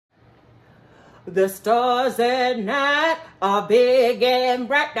The stars at night are big and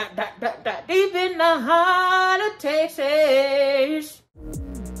bright, deep in the heart of Texas.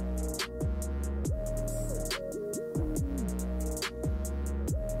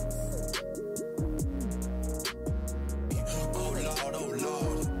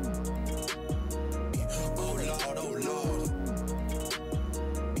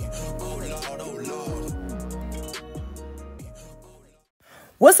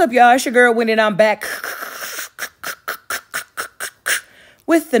 What's up, y'all? It's your girl Wendi, and I'm back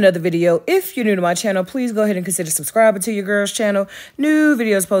with another video. If you're new to my channel, please go ahead and consider subscribing to your girl's channel. New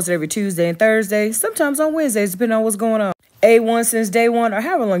videos posted every Tuesday and Thursday, sometimes on Wednesdays, depending on what's going on. A1 since day one, or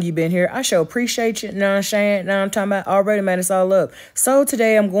however long you've been here. I sure appreciate you. Know what I'm saying? Now I'm talking about already, man, it's all up. So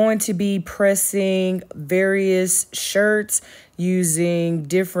today I'm going to be pressing various shirts using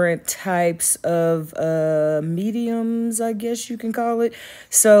different types of mediums, I guess you can call it.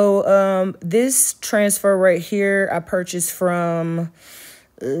 So this transfer right here I purchased from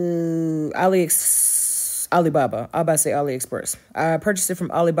Alibaba. I'm about to say AliExpress. I purchased it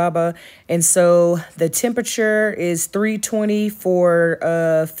from Alibaba, and so the temperature is 320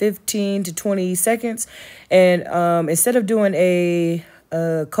 for 15 to 20 seconds. And instead of doing a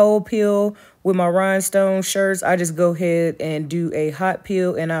cold peel with my rhinestone shirts, I just go ahead and do a hot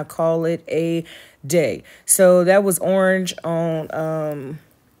peel, and I call it a day. So that was orange on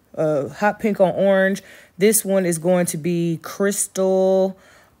hot pink on orange. This one is going to be crystal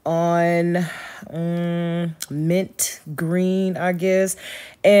on mint green, I guess.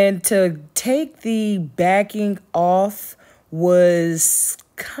 And to take the backing off was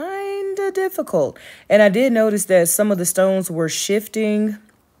kind of difficult. And I did notice that some of the stones were shifting.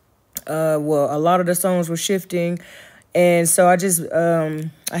 Well, a lot of the stones were shifting. And so I just, I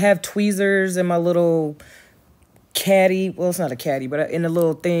have tweezers in my little caddy. Well, it's not a caddy, but in the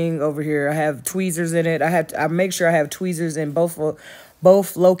little thing over here, I have tweezers in it. I make sure I have tweezers in both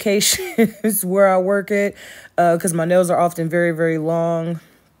locations where I work at, because my nails are often very, very long.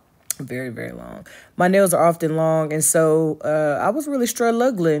 Very, very long. My nails are often long, and so I was really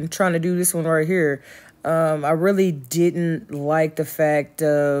struggling trying to do this one right here. I really didn't like the fact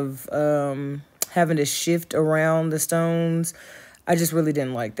of having to shift around the stones. I just really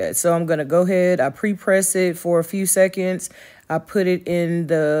didn't like that. So I'm going to go ahead. I pre-press it for a few seconds. I put it in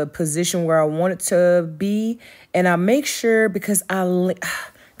the position where I want it to be. And I make sure, because I'm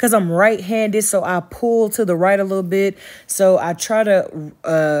right-handed, so I pull to the right a little bit. So I try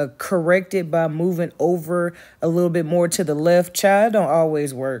to correct it by moving over a little bit more to the left. Child, don't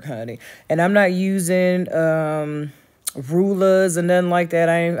always work, honey. And I'm not using rulers or nothing like that.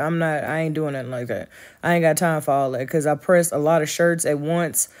 I ain't doing nothing like that. I ain't got time for all that, because I press a lot of shirts at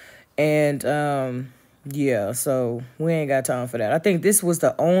once. And yeah, so we ain't got time for that. I think this was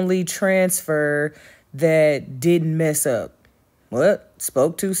the only transfer that didn't mess up. What?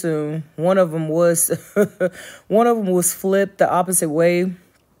 Spoke too soon. One of them was flipped the opposite way,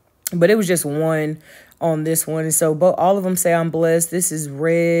 but it was just one on this one. And so all of them say I'm blessed. This is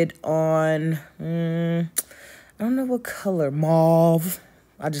red on, I don't know what color, mauve.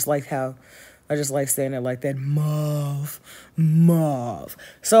 I just like saying it like that, mauve.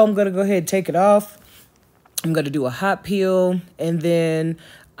 So I'm going to go ahead and take it off. I'm going to do a hot peel, and then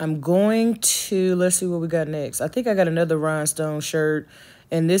I'm going to, let's see what we got next. I think I got another rhinestone shirt,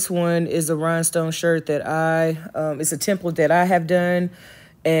 and this one is a rhinestone shirt that it's a template that I have done,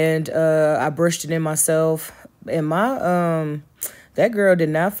 and I brushed it in myself. And that girl did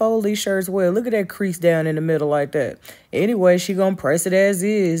not fold these shirts well. Look at that crease down in the middle like that. Anyway, she gonna press it as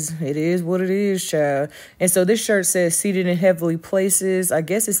is. It is what it is, child. And so this shirt says seated in heavenly places. I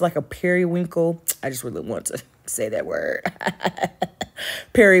guess it's like a periwinkle. I just really want to say that word.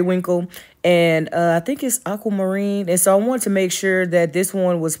 Periwinkle. And I think it's aquamarine. And so I wanted to make sure that this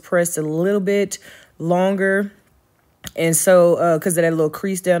one was pressed a little bit longer. And so, because of that little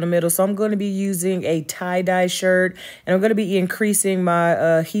crease down the middle. So I'm going to be using a tie-dye shirt. And I'm going to be increasing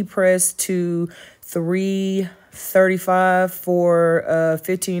my heat press to 335 for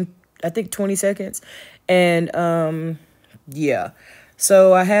 20 seconds. And yeah.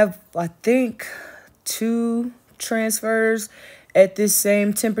 So I have, I think, 2 transfers at this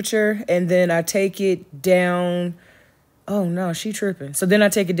same temperature. And then I take it down. Oh, no, she tripping. So then I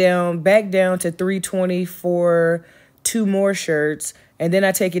take it back down to 320 for 2 more shirts, and then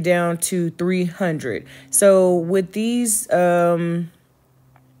I take it down to 300. So with these DTF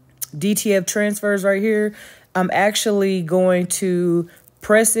transfers right here, I'm actually going to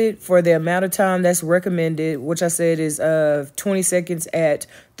press it for the amount of time that's recommended, which I said is 20 seconds at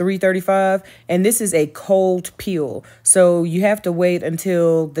 335. And this is a cold peel. So you have to wait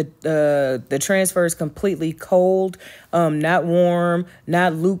until the transfer is completely cold, not warm,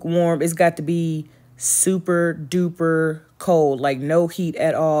 not lukewarm. It's got to be super duper cold, like no heat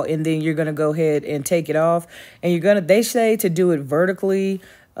at all. And then you're going to go ahead and take it off. And they say to do it vertically.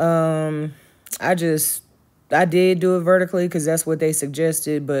 I did do it vertically because that's what they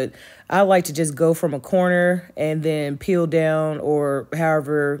suggested, but I like to just go from a corner and then peel down, or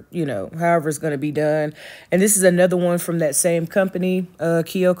however it's going to be done. And this is another one from that same company,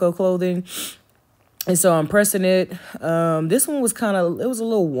 Kyoko Clothing. And so I'm pressing it. This one was it was a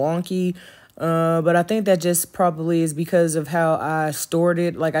little wonky. But I think that just probably is because of how I stored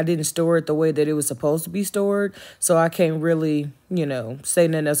it. Like, I didn't store it the way that it was supposed to be stored. So I can't really, say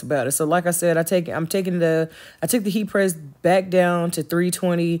nothing else about it. So like I said, I took the heat press back down to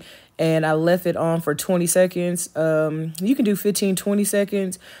 320 and I left it on for 20 seconds. You can do 15, 20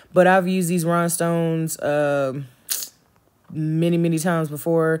 seconds, but I've used these rhinestones, many times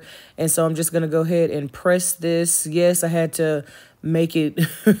before. And so I'm just going to go ahead and press this. Yes, I had to make it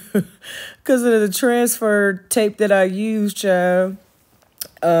because of the transfer tape that I used, child.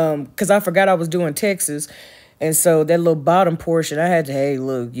 Because I forgot I was doing Texas. And so that little bottom portion, I had to, hey,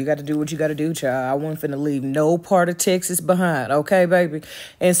 look, you got to do what you got to do, child. I wasn't finna leave no part of Texas behind. Okay, baby?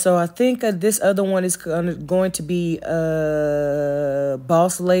 And so I think this other one is going to be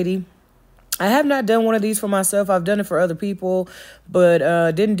Boss Lady. I have not done one of these for myself. I've done it for other people, but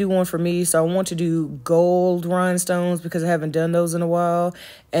didn't do one for me. So I want to do gold rhinestones because I haven't done those in a while.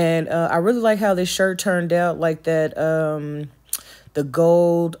 And I really like how this shirt turned out, like that, the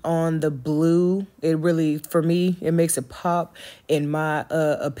gold on the blue. It really, for me, it makes it pop in my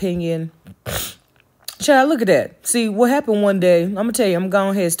opinion. Child, look at that. See, what happened one day, I'm going to tell you, I'm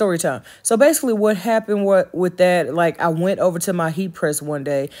going ahead, story time. So basically what happened with that, like I went over to my heat press one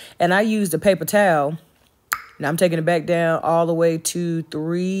day and I used a paper towel. Now I'm taking it back down all the way to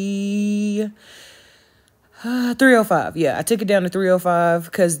 305. Yeah, I took it down to 305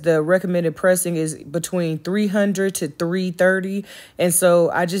 because the recommended pressing is between 300 to 330. And so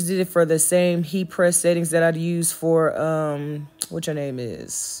I just did it for the same heat press settings that I'd use for, what your name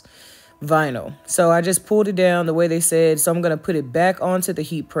is? Vinyl. So I just pulled it down the way they said. So I'm going to put it back onto the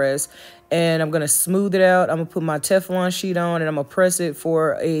heat press and I'm going to smooth it out. I'm going to put my Teflon sheet on and I'm going to press it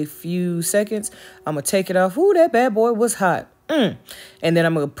for a few seconds. I'm going to take it off. Ooh, that bad boy was hot. And then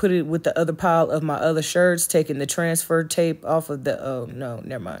I'm going to put it with the other pile of my other shirts, taking the transfer tape off of the, oh, no,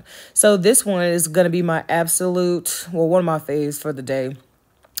 never mind. So this one is going to be my absolute, well, one of my faves for the day.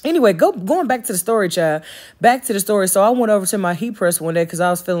 Anyway, going back to the story, child. Back to the story. So I went over to my heat press one day because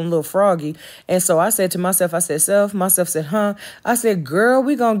I was feeling a little froggy. And so I said to myself, myself said, huh? I said, girl,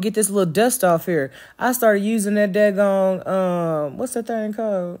 we going to get this little dust off here. I started using that daggone, what's that thing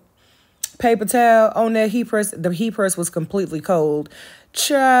called? Paper towel on that heat press. The heat press was completely cold.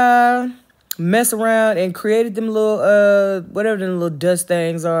 Child, mess around and created them little, whatever them little dust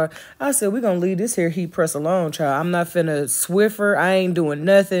things are. I said, we're going to leave this here heat press alone, child. I'm not finna Swiffer. I ain't doing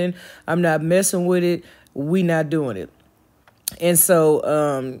nothing. I'm not messing with it. We not doing it. And so,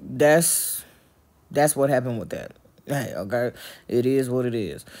 that's what happened with that. Hey, okay. It is what it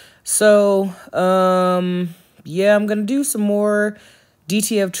is. So, yeah, I'm going to do some more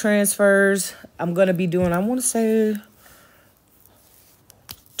DTF transfers. I'm going to be doing, I want to say,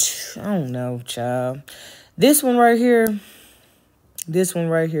 I don't know, child. This one right here.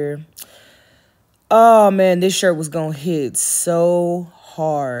 Oh, man, this shirt was going to hit so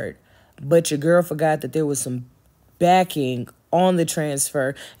hard. But your girl forgot that there was some backing on the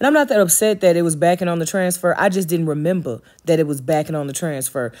transfer. And I'm not that upset that it was backing on the transfer. I just didn't remember that it was backing on the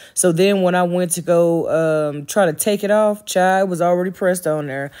transfer. So then when I went to go try to take it off, child, it was already pressed on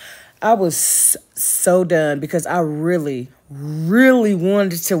there. I was so done because I really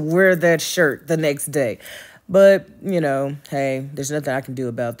wanted to wear that shirt the next day. But, hey, there's nothing I can do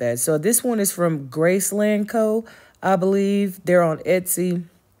about that. So this one is from Graceland Co., I believe. They're on Etsy.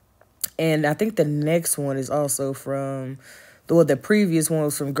 And I think the next one is also from, the previous one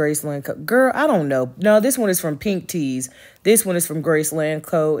was from Graceland Co. Girl, I don't know. No, this one is from Pink Tees. This one is from Graceland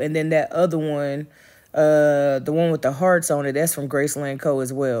Co. And then that other one, the one with the hearts on it, that's from Graceland Co.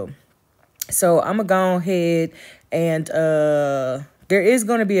 as well. So I'm going to go ahead and there is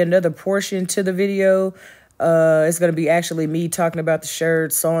going to be another portion to the video. It's going to be actually me talking about the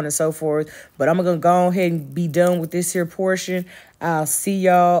shirts, so on and so forth. But I'm going to go ahead and be done with this here portion. I'll see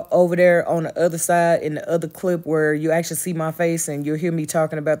y'all over there on the other side in the other clip where you actually see my face and you'll hear me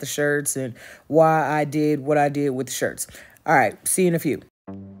talking about the shirts and why I did what I did with the shirts. All right, see you in a few.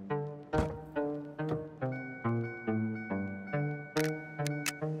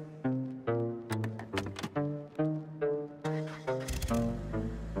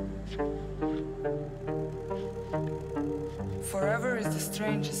 Forever is the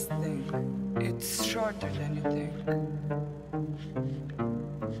strangest thing. It's shorter than you think.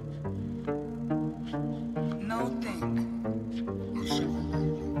 No think.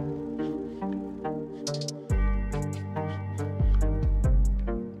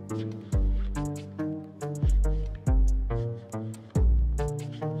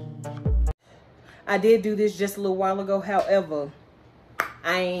 I did do this just a little while ago. However,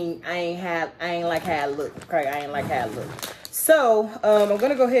 I ain't like how it look. Okay, I ain't like how it look. So I'm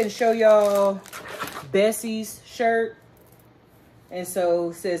gonna go ahead and show y'all Bessie's shirt. And so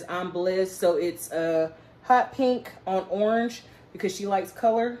it says I'm blessed. So it's hot pink on orange because she likes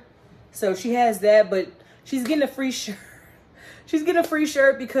color. So she has that, but she's getting a free shirt. She's getting a free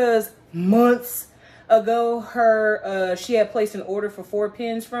shirt because months ago she had placed an order for 4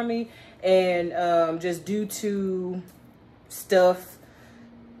 pins from me, and just due to stuff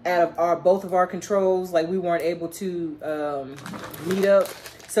out of both of our controls, like we weren't able to meet up.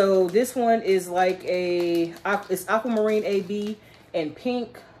 So this one is like it's aquamarine AB and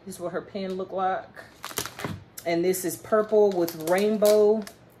pink. This is what her pen look like. And this is purple with rainbow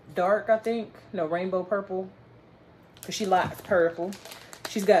dark, I think. No, rainbow purple. Because she likes purple.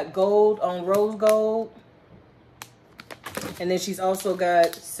 She's got gold on rose gold. And then she's also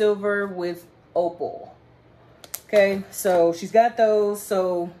got silver with opal. Okay, so she's got those.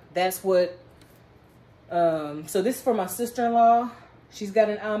 So that's what, so this is for my sister-in-law. She's got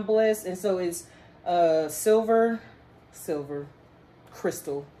an I'm blessed. And so it's silver,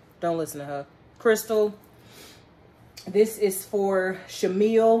 crystal. Don't listen to her. Crystal. This is for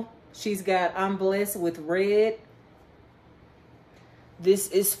Shamil. She's got I'm blessed with red. This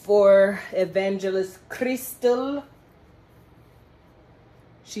is for Evangelist Crystal.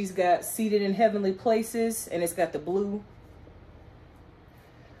 She's got Seated in Heavenly Places, and it's got the blue.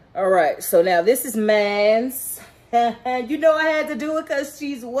 All right, so now this is Mans. You know I had to do it because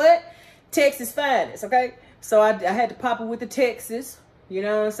she's what? Texas finest, okay? So I had to pop it with the Texas. You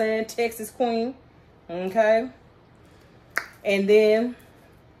know what I'm saying? Texas queen, okay? And then,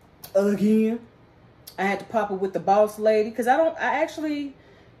 again, I had to pop it with the Boss Lady because I actually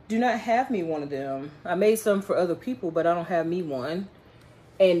do not have me one of them. I made some for other people, but I don't have me one.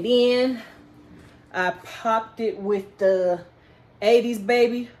 And then I popped it with the 80s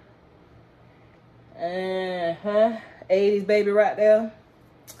baby. 80s baby right there.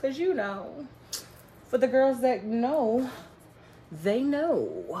 Because you know, for the girls that know, they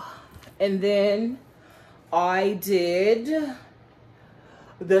know. And then I did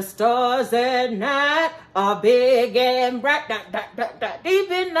The Stars at Night Are Big and Bright, deep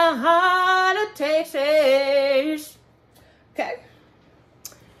in the heart of Texas. Okay.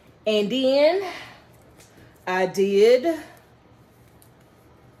 And then I did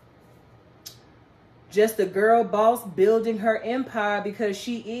Just a Girl Boss Building Her Empire, because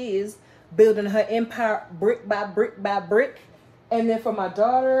she is building her empire brick by brick by brick. And then for my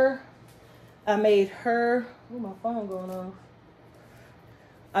daughter, I made her, oh, my phone going off.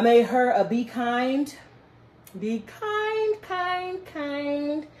 I made her a Be Kind. Be kind, kind,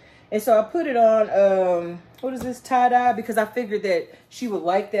 kind. And so I put it on, what is this, tie-dye? Because I figured that she would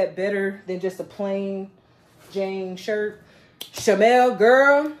like that better than just a plain Jane shirt. Shamel,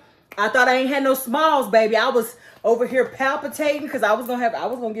 girl, I thought I ain't had no smalls, baby. I was over here palpitating because I was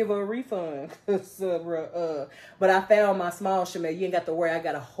gonna give her a refund. But I found my small, Shamel. You ain't got to worry. I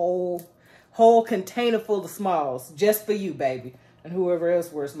got a whole container full of smalls just for you, baby, and whoever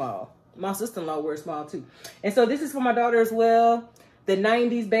else wears small. My sister-in-law wears small too. And so this is for my daughter as well. The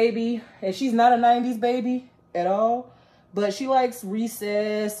 90s baby, and she's not a 90s baby at all, but she likes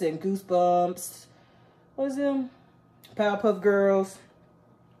Recess and Goosebumps. What is them? Powerpuff Girls.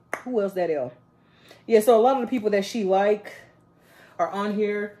 Who else that is? Yeah, so a lot of the people that she like are on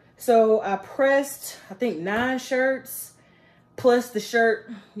here. So I pressed, I think, 9 shirts plus the shirt.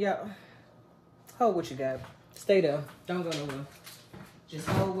 Yeah. Hold what you got. Stay there. Don't go nowhere. Just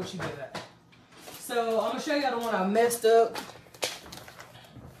hold what you got. So I'm going to show y'all the one I messed up.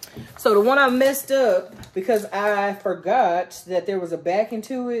 So the one I messed up, because I forgot that there was a backing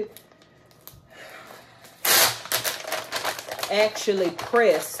to it, actually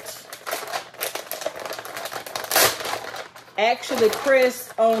pressed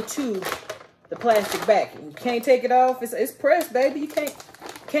onto the plastic backing. You can't take it off. It's pressed, baby. You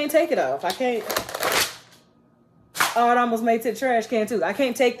can't take it off. I can't. Oh, it almost made it to the trash can too. I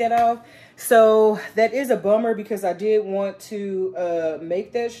can't take that off. So that is a bummer because I did want to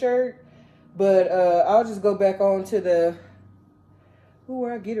make that shirt. But I'll just go back on to the,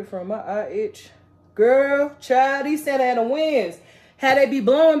 where I get it from? My eye itch. Girl, child, these Santa Ana winds How they be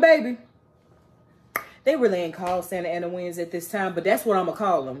blowing, baby? They really ain't called Santa Ana winds at this time, but that's what I'm going to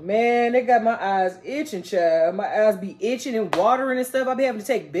call them. Man, they got my eyes itching, child. My eyes be itching and watering and stuff. I be having to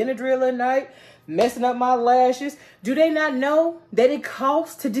take Benadryl at night, messing up my lashes. Do they not know that it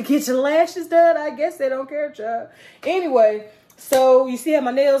costs to get your lashes done? I guess they don't care, child. Anyway, so you see how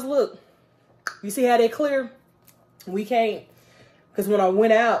my nails look? You see how they clear? We can't. Because when I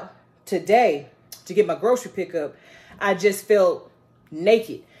went out today to get my grocery pickup, I just felt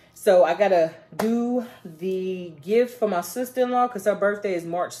naked. So I got to do the gift for my sister-in-law because her birthday is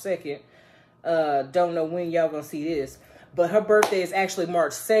March 2nd. Don't know when y'all going to see this. But her birthday is actually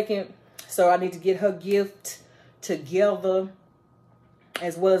March 2nd. So I need to get her gift together,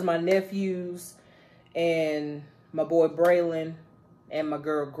 as well as my nephews and my boy Braylon and my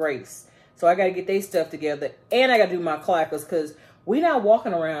girl Grace. So I got to get their stuff together. And I got to do my clackers because we not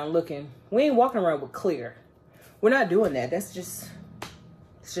walking around looking. We ain't walking around with clear. We're not doing that. That's just...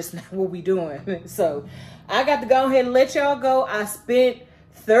 It's just not what we doing. So I got to go ahead and let y'all go. I spent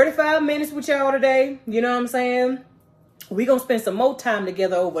 35 minutes with y'all today. You know what I'm saying? We gonna spend some more time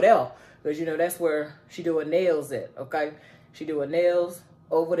together over there. Because, you know, that's where she doing nails at, okay? She doing nails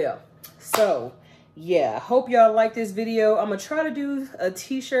over there. So, yeah. Hope y'all like this video. I'm going to try to do a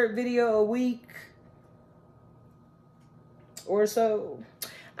t-shirt video a week or so.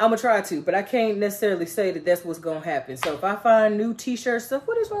 I'm going to try to, but I can't necessarily say that that's what's going to happen. So if I find new t-shirt stuff,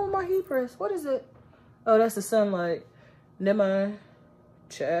 what is wrong with my heat press? What is it? Oh, that's the sunlight. Never mind.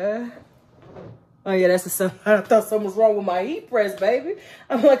 Child. Oh, yeah, that's the sunlight. I thought something was wrong with my heat press, baby.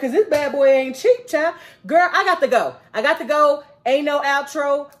 I'm like, because this bad boy ain't cheap, child. Girl, I got to go. I got to go. Ain't no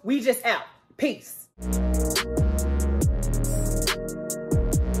outro. We just out. Peace.